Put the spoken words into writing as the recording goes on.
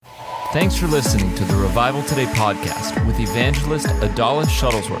Thanks for listening to the Revival Today podcast with evangelist Adalis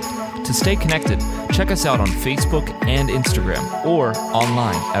Shuttlesworth. To stay connected, check us out on Facebook and Instagram or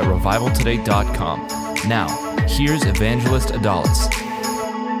online at revivaltoday.com. Now, here's evangelist Adalis.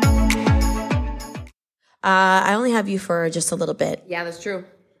 I only have you for just a little bit. Yeah, that's true.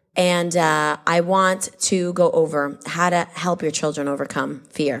 And I want to go over how to help your children overcome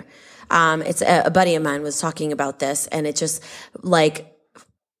fear. It's a buddy of mine was talking about this, and it just like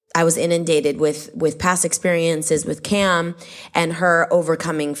I was inundated with past experiences with Cam and her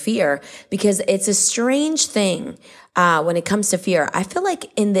overcoming fear, because it's a strange thing when it comes to fear. I feel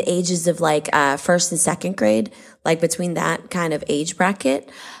like in the ages of like first and second grade, like between that kind of age bracket,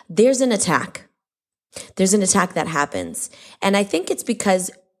 there's an attack. There's an attack that happens. And I think it's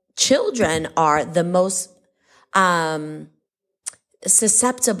because children are the most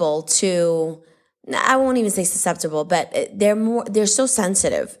susceptible to, I won't even say susceptible, but they're so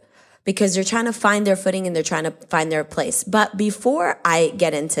sensitive because they're trying to find their footing and they're trying to find their place. But before I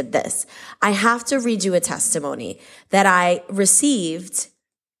get into this, I have to read you a testimony that I received.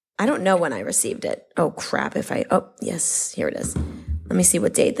 I don't know when I received it. Oh, crap. Yes, here it is. Let me see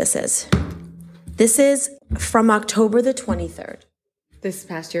what date this is. This is from October the 23rd. This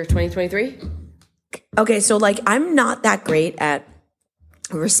past year, 2023? Okay, so like I'm not that great at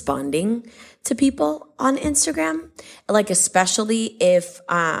responding to people on Instagram, like especially if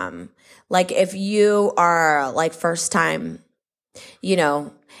you are like first time,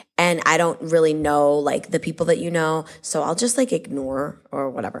 and I don't really know like the people that you know, so I'll just like ignore or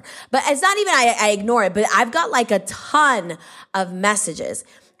whatever. But it's not even I ignore it, but I've got like a ton of messages.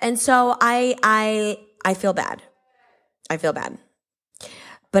 And so I feel bad. I feel bad.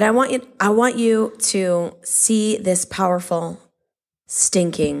 But I want you to see this powerful,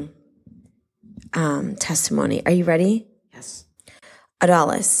 stinking testimony. Are you ready? Yes.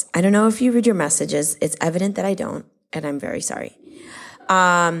 Adalis, I don't know if you read your messages. It's evident that I don't, and I'm very sorry.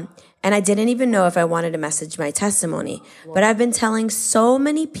 And I didn't even know if I wanted to message my testimony, but I've been telling so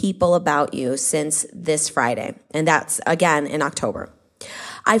many people about you since this Friday, and that's, again, in October.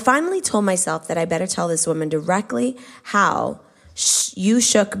 I finally told myself that I better tell this woman directly how you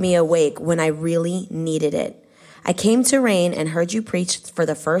shook me awake when I really needed it. I came to Rain and heard you preach for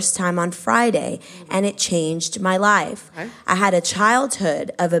the first time on Friday, and it changed my life. Okay. I had a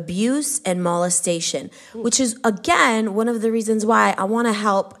childhood of abuse and molestation, which is, again, one of the reasons why I want to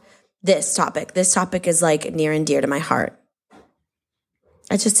help this topic. This topic is like near and dear to my heart.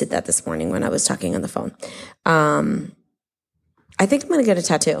 I just did that this morning when I was talking on the phone. I think I'm going to get a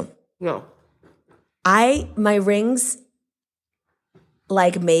tattoo. No. My rings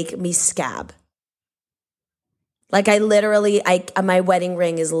like make me scab. Like my wedding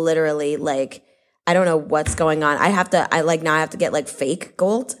ring is literally like, I don't know what's going on. I have to get like fake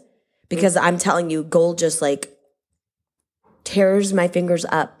gold because I'm telling you, gold just like tears my fingers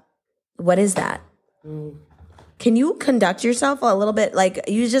up. What is that? Can you conduct yourself a little bit? Like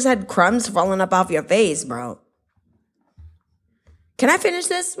you just had crumbs falling up off your face, bro. Can I finish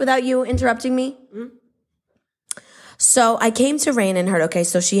this without you interrupting me? Mm-hmm. So I came to Rain and heard, okay,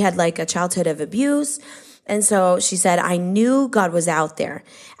 so she had like a childhood of abuse. And so she said, I knew God was out there.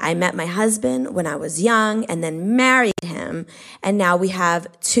 I met my husband when I was young and then married him. And now we have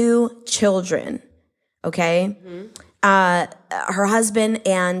 2 children. Okay. Mm-hmm. Her husband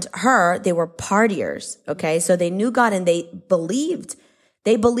and her, they were partiers. Okay. So they knew God and they believed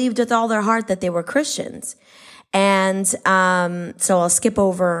with all their heart that they were Christians. And so I'll skip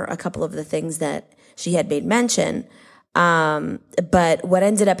over a couple of the things that she had made mention. But what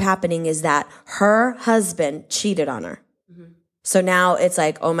ended up happening is that her husband cheated on her. Mm-hmm. So now it's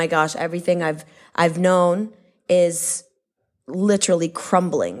like, oh my gosh, everything I've known is literally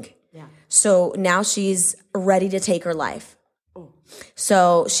crumbling. Yeah. So now she's ready to take her life. Oh.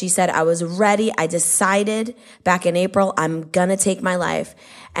 So she said, I was ready. I decided back in April, I'm gonna take my life.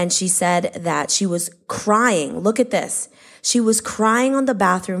 And she said that she was crying. Look at this. She was crying on the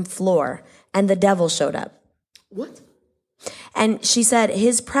bathroom floor and the devil showed up. What? And she said,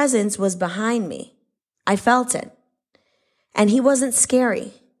 his presence was behind me. I felt it. And he wasn't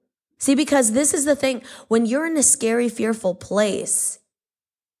scary. See, because this is the thing. When you're in a scary, fearful place,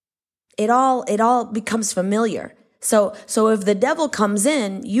 it all becomes familiar. So if the devil comes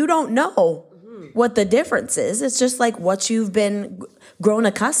in, you don't know what the difference is. It's just like what you've been grown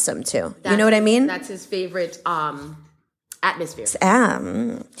accustomed to. You know what I mean? That's his favorite atmosphere.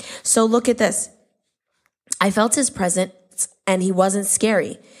 So look at this. I felt his presence and he wasn't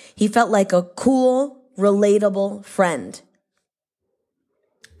scary. He felt like a cool, relatable friend.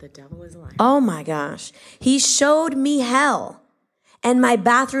 The devil is a liar. Oh my gosh. He showed me hell And my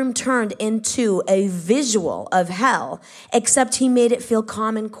bathroom turned into a visual of hell, except he made it feel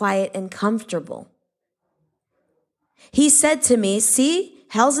calm and quiet and comfortable. He said to me, see,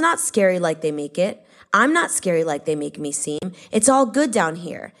 hell's not scary like they make it. I'm not scary like they make me seem. It's all good down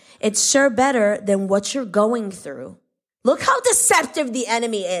here. It's sure better than what you're going through. Look how deceptive the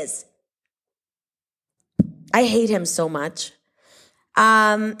enemy is. I hate him so much.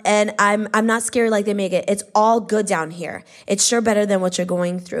 And I'm not scary like they make it. It's all good down here. It's sure better than what you're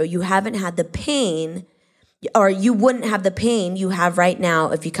going through. You haven't had the pain, or you wouldn't have the pain you have right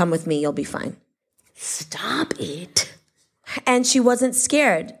now. If you come with me, you'll be fine. Stop it. And she wasn't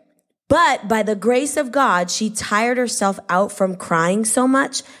scared. But by the grace of God, she tired herself out from crying so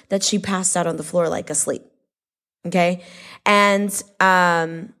much that she passed out on the floor like asleep. Okay? And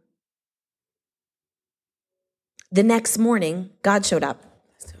the next morning, God showed up.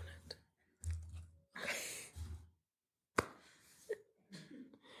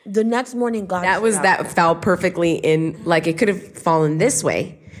 The next morning, God showed up. That fell perfectly in, like it could have fallen this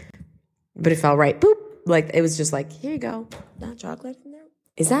way, but it fell right, boop. Like it was just like, here you go. Not chocolate in there?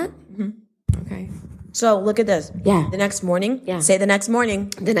 Is that? Mm-hmm. Okay. So look at this. Yeah. The next morning. Yeah. Say the next morning.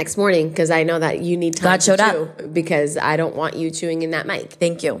 The next morning, because I know that you need time God showed to chew, because I don't want you chewing in that mic.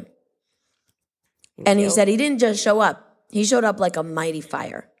 Thank you. And he said he didn't just show up. He showed up like a mighty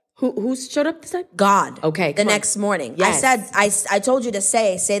fire. Who showed up this time? God. Okay, The come on. next morning. Yes. I told you to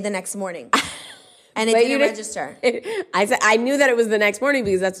say the next morning. And it But didn't you didn't- register. I said I knew that it was the next morning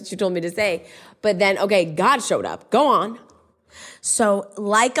because that's what you told me to say. But then, okay, God showed up. Go on. So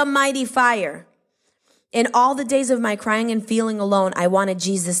like a mighty fire, in all the days of my crying and feeling alone, I wanted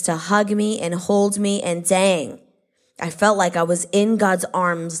Jesus to hug me and hold me, and dang, I felt like I was in God's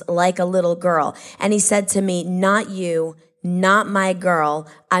arms like a little girl. And he said to me, not you, not my girl.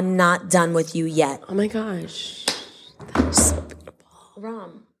 I'm not done with you yet. Oh my gosh. That was so beautiful.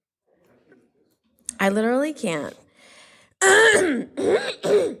 Rom, I literally can't. I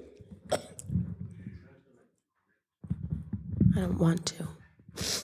don't want to.